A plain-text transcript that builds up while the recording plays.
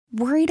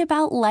Worried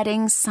about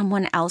letting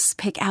someone else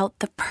pick out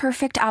the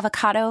perfect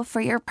avocado for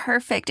your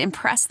perfect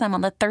impress them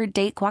on the third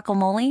date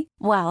guacamole?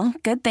 Well,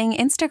 good thing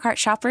Instacart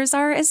shoppers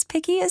are as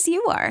picky as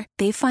you are.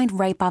 They find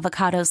ripe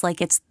avocados like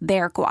it's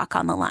their guac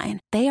on the line.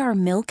 They are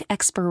milk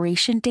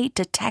expiration date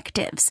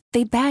detectives.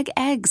 They bag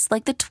eggs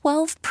like the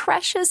 12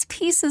 precious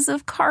pieces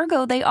of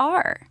cargo they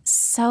are.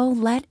 So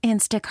let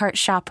Instacart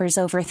shoppers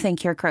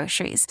overthink your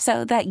groceries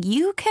so that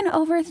you can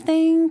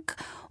overthink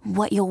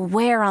what you'll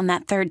wear on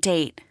that third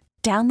date.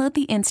 Download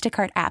the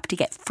Instacart app to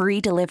get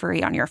free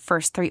delivery on your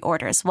first 3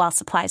 orders while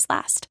supplies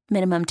last.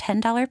 Minimum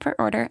 $10 per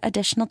order.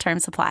 Additional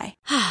terms apply.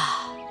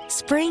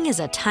 Spring is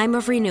a time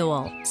of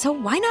renewal, so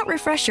why not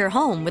refresh your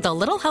home with a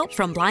little help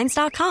from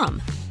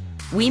Blinds.com?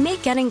 We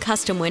make getting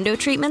custom window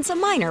treatments a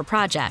minor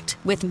project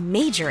with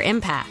major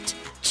impact.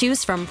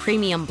 Choose from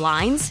premium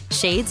blinds,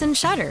 shades, and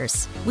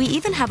shutters. We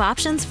even have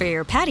options for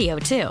your patio,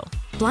 too.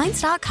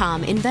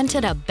 Blinds.com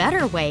invented a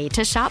better way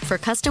to shop for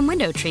custom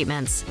window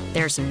treatments.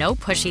 There's no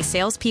pushy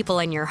salespeople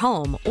in your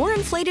home or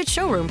inflated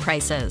showroom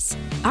prices.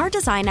 Our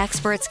design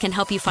experts can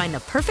help you find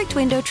the perfect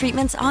window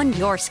treatments on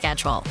your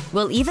schedule.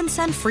 We'll even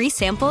send free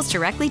samples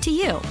directly to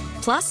you.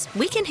 Plus,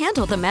 we can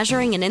handle the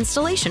measuring and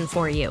installation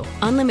for you.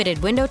 Unlimited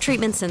window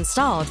treatments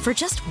installed for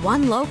just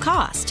one low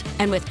cost.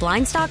 And with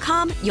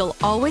Blinds.com, you'll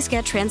always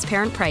get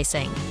transparent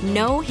pricing.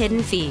 No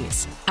hidden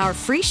fees. Our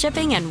free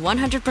shipping and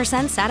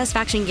 100%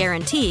 satisfaction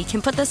guarantee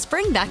can put the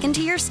spring back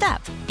into your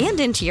step and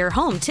into your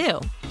home,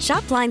 too.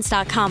 Shop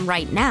Blinds.com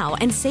right now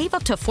and save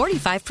up to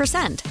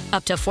 45%.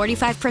 Up to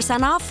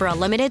 45% off for a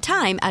limited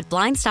time at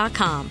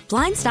Blinds.com.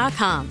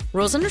 Blinds.com.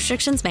 Rules and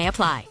restrictions may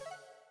apply.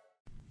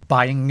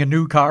 Buying a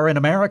new car in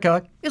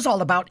America is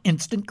all about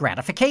instant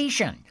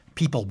gratification.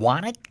 People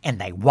want it,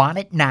 and they want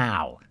it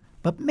now.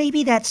 But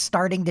maybe that's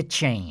starting to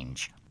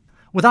change.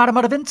 With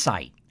Automotive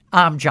Insight,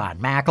 I'm John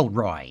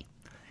McElroy.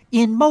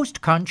 In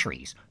most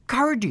countries,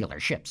 car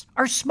dealerships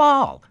are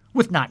small,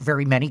 with not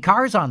very many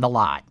cars on the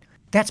lot.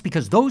 That's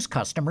because those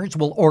customers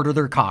will order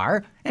their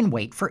car and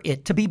wait for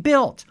it to be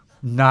built.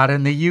 Not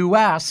in the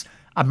U.S.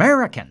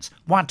 Americans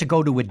want to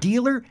go to a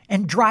dealer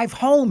and drive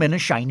home in a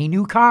shiny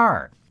new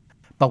car.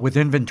 But with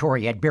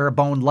inventory at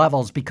bare-bone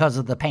levels because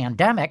of the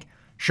pandemic,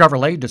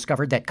 Chevrolet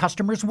discovered that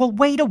customers will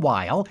wait a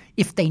while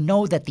if they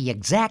know that the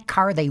exact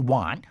car they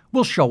want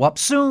will show up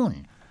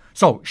soon.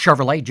 So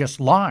Chevrolet just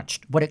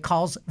launched what it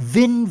calls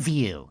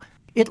VinView.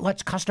 It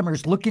lets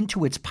customers look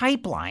into its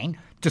pipeline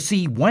to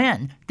see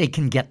when they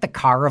can get the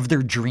car of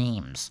their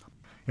dreams.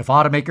 If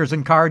automakers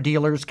and car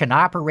dealers can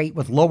operate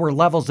with lower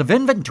levels of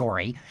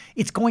inventory,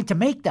 it's going to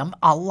make them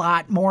a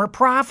lot more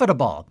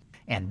profitable.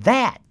 And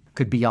that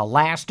could be a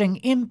lasting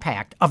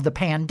impact of the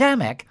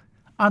pandemic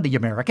on the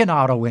American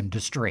auto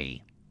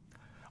industry.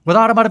 With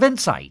Automotive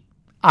Insight,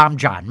 I'm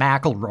John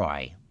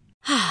McElroy.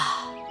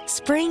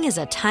 Spring is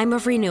a time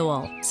of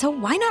renewal, so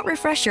why not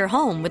refresh your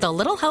home with a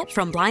little help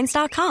from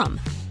Blinds.com?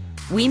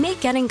 We make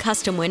getting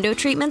custom window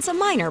treatments a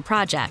minor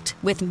project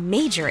with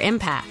major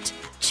impact.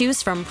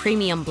 Choose from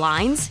premium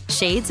blinds,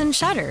 shades, and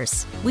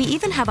shutters. We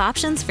even have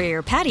options for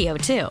your patio,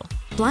 too.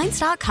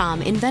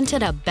 Blinds.com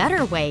invented a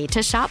better way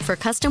to shop for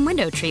custom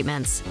window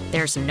treatments.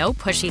 There's no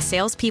pushy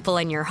salespeople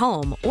in your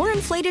home or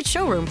inflated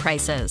showroom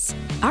prices.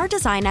 Our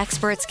design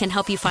experts can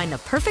help you find the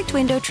perfect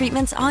window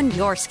treatments on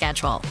your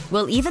schedule.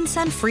 We'll even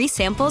send free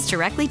samples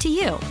directly to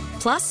you.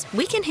 Plus,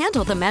 we can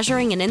handle the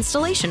measuring and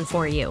installation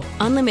for you.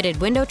 Unlimited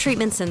window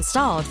treatments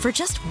installed for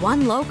just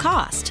one low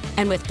cost.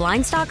 And with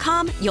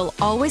Blinds.com, you'll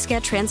always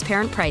get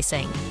transparent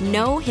pricing.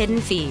 No hidden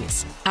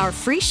fees. Our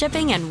free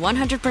shipping and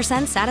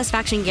 100%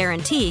 satisfaction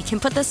guarantee can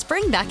put the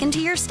spring back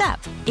into your step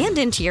and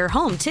into your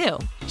home, too.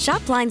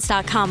 Shop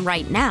Blinds.com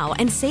right now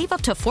and save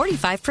up to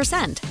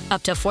 45%.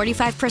 Up to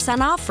 45%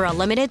 off for a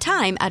limited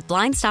time at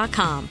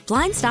Blinds.com.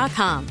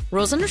 Blinds.com.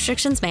 Rules and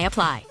restrictions may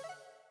apply.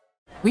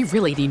 We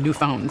really need new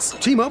phones.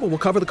 T-Mobile will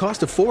cover the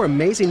cost of 4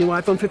 amazing new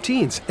iPhone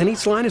 15s, and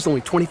each line is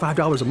only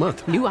 $25 a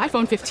month. New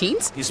iPhone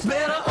 15s? It's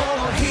better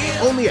over here.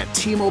 Only at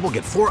T-Mobile,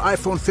 get 4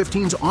 iPhone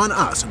 15s on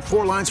us and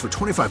 4 lines for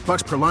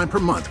 $25 per line per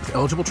month with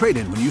eligible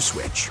trade-in when you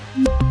switch.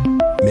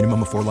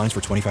 Minimum of 4 lines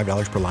for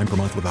 $25 per line per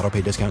month with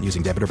autopay discount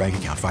using debit or bank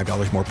account.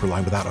 $5 more per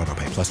line without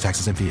autopay, plus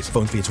taxes and fees.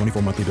 Phone fee at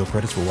 24 monthly bill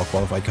credits for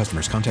well-qualified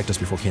customers. Contact us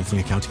before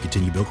canceling account to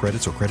continue bill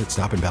credits or credit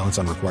stop and balance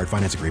on required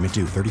finance agreement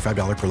due.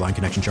 $35 per line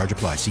connection charge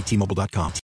applies. See T-Mobile.com.